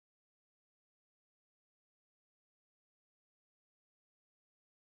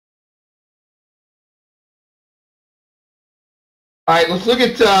All right, let's look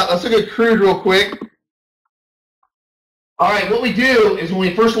at crude real quick. All right, what we do is when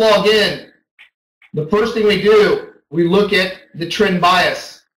we first log in, the first thing we do, we look at the trend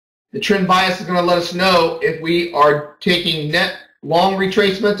bias. The trend bias is going to let us know if we are taking net long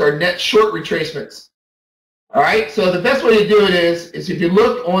retracements or net short retracements. All right, so the best way to do it is if you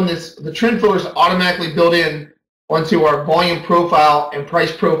look on this, the trend filter is automatically built in onto our volume profile and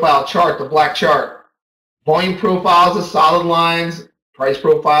price profile chart, the black chart. Volume profile is the solid lines, price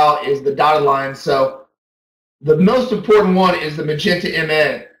profile is the dotted lines. So the most important one is the magenta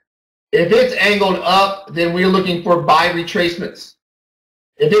MA. If it's angled up, then we're looking for buy retracements.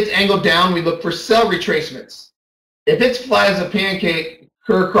 If it's angled down, we look for sell retracements. If it's flat as a pancake,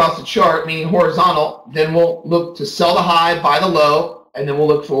 curve across the chart, meaning horizontal, then we'll look to sell the high, buy the low, and then we'll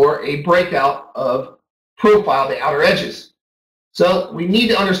look for a breakout of profile, the outer edges. So we need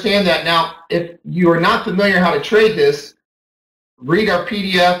to understand that. Now, if you are not familiar how to trade this, read our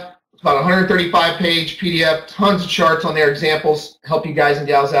PDF. It's about 135-page PDF, tons of charts on there, examples, help you guys and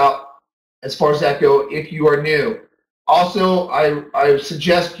gals out as far as that go if you are new. Also, I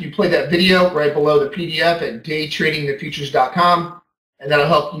suggest you play that video right below the PDF at daytradingthefutures.com, and that'll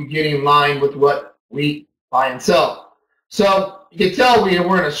help you get in line with what we buy and sell. So you can tell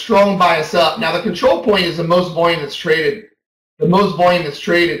we're in a strong bias up. Now, the control point is the most volume that's traded. The most volume that's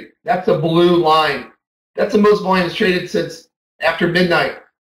traded, that's a blue line. That's the most volume that's traded since after midnight.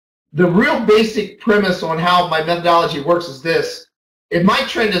 The real basic premise on how my methodology works is this. If my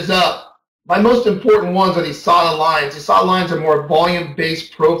trend is up, my most important ones are these solid lines. The solid lines are more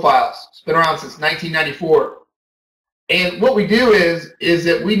volume-based profiles. It's been around since 1994. And what we do is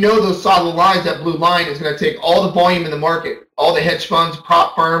that we know those solid lines, that blue line is going to take all the volume in the market, all the hedge funds,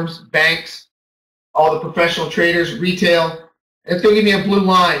 prop firms, banks, all the professional traders, retail. It's going to give me a blue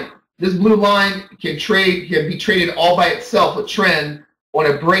line. This blue line can be traded all by itself, a trend on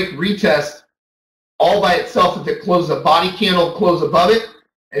a break retest all by itself. If it closes a body candle, close above it,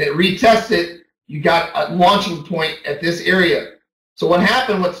 and it retests it, you got a launching point at this area. So what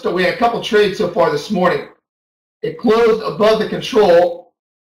happened, we had a couple trades so far this morning. It closed above the control,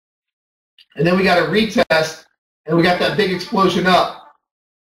 and then we got a retest, and we got that big explosion up.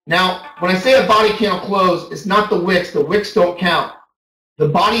 Now, when I say a body candle close, it's not the wicks. The wicks don't count. The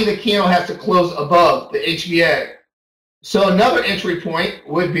body of the candle has to close above the HVA. So another entry point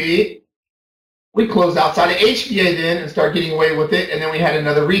would be we close outside of HVA then and start getting away with it, and then we had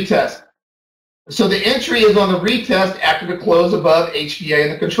another retest. So the entry is on the retest after the close above HVA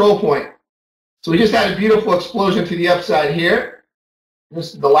and the control point. So we just had a beautiful explosion to the upside here.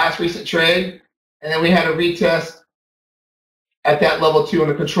 This is the last recent trade, and then we had a retest at that level 2 on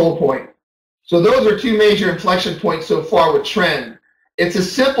the control point. So those are two major inflection points so far with trend. It's a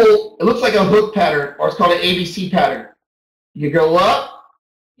simple, it looks like a hook pattern, or it's called an ABC pattern. You go up,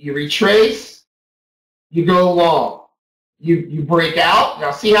 you retrace, you go long. You break out.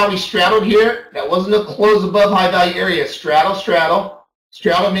 Now see how we straddled here? That wasn't a close above high value area. Straddle, straddle.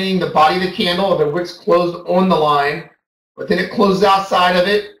 Straddle meaning the body of the candle or the wicks closed on the line, but then it closes outside of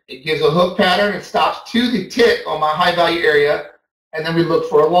it. It gives a hook pattern. It stops to the tick on my high value area, and then we look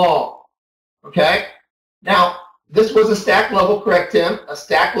for a long. Okay? Now, this was a stack level, correct, Tim? A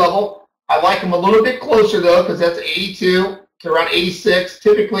stack level. I like them a little bit closer, though, because that's 82 to around 86.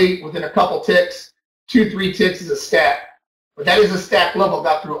 Typically, within a couple ticks, 2-3 ticks is a stack. But that is a stack level.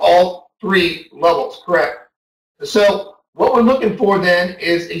 Got through all 3 levels, correct? So what we're looking for, then,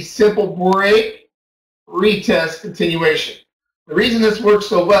 is a simple break, retest, continuation. The reason this works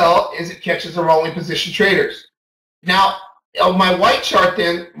so well is it catches the rolling position traders. Now, on my white chart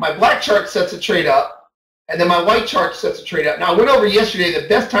then, my black chart sets a trade up, and then my white chart sets a trade up. Now, I went over yesterday the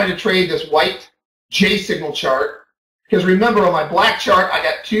best time to trade this white J signal chart, because remember, on my black chart, I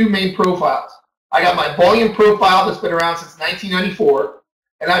got 2 main profiles. I got my volume profile that's been around since 1994,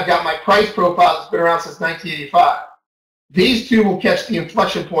 and I've got my price profile that's been around since 1985. These 2 will catch the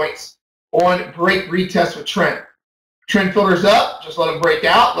inflection points on break retest with trend. Trend filters up, just let them break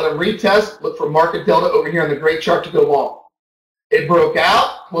out, let them retest, look for market delta over here on the gray chart to go long. It broke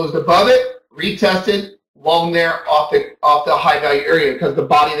out, closed above it, retested, long there off the high value area because the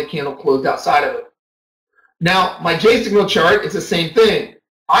body of the candle closed outside of it. Now, my J signal chart is the same thing.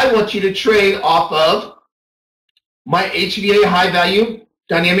 I want you to trade off of my HVA high value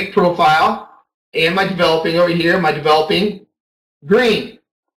dynamic profile and my developing over here, my developing green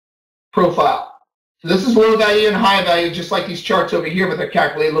profile. So this is low value and high value, just like these charts over here, but they're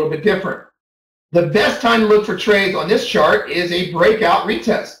calculated a little bit different. The best time to look for trades on this chart is a breakout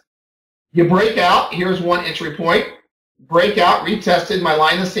retest. You break out, here's one entry point, breakout, retested, my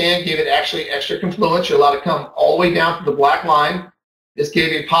line in the sand, gave it actually extra confluence. You're allowed to come all the way down to the black line, This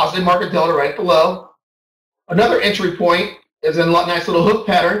gave a positive market delta right below. Another entry point is a nice little hook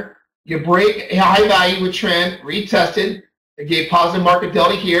pattern. You break a high value with trend, retested. It gave positive market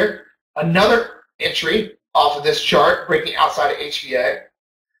delta here. Another entry off of this chart, breaking outside of HVA.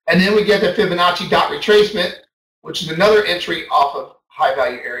 And then we get the Fibonacci dot retracement, which is another entry off of high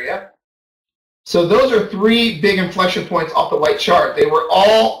value area. So those are three big inflection points off the white chart. They were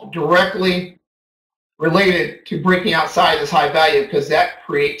all directly related to breaking outside this high value because that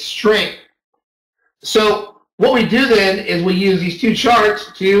creates strength. So what we do then is we use these two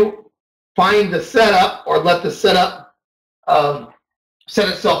charts to find the setup, or let the setup set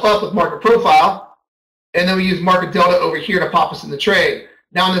itself up with market profile, and then we use market delta over here to pop us in the trade.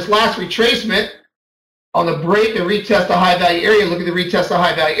 Now in this last retracement, on the break and retest the high value area, look at the retest the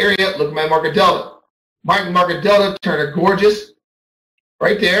high value area, look at my market delta. Market delta turned a gorgeous,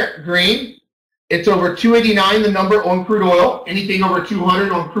 right there, green. It's over 289, the number on crude oil. Anything over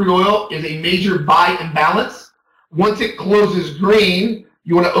 200 on crude oil is a major buy imbalance. Once it closes green,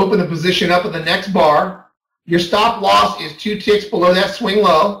 you want to open the position up in the next bar. Your stop loss is 2 ticks below that swing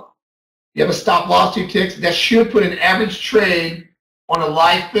low. You have a stop loss 2 ticks. That should put an average trade on a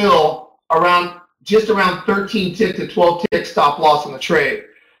live fill just around 13 tick to 12 tick stop loss on the trade.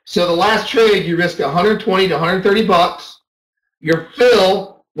 So the last trade, you risk 120 to 130 bucks. Your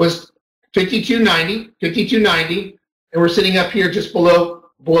fill was 52.90, and we're sitting up here just below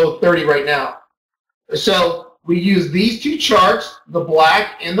 30 right now. So we use these two charts, the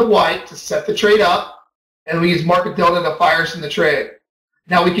black and the white, to set the trade up, and we use market delta to fire us in the trade.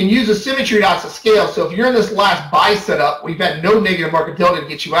 Now we can use the symmetry dots to scale. So if you're in this last buy setup, we've had no negative market delta to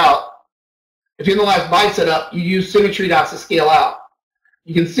get you out. If you're in the last buy setup, you use symmetry dots to scale out.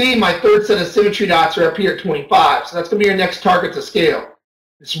 You can see my third set of symmetry dots are up here at 25, so that's going to be your next target to scale.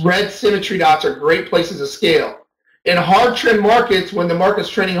 This red symmetry dots are great places to scale. In hard trend markets, when the market's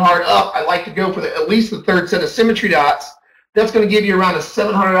trending hard up, I like to go for at least the third set of symmetry dots. That's going to give you around a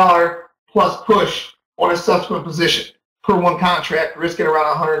 $700 plus push on a subsequent position per one contract, risking around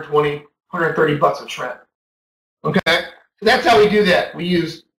 120, 130 bucks a trend. Okay, so that's how we do that. We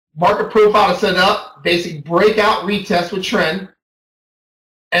use market profile to set it up, basic breakout retest with trend,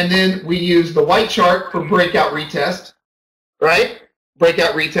 and then we use the white chart for breakout retest, right?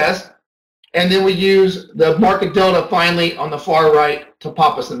 Breakout retest, and then we use the market delta finally on the far right to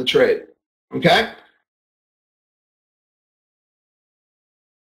pop us in the trade. Okay,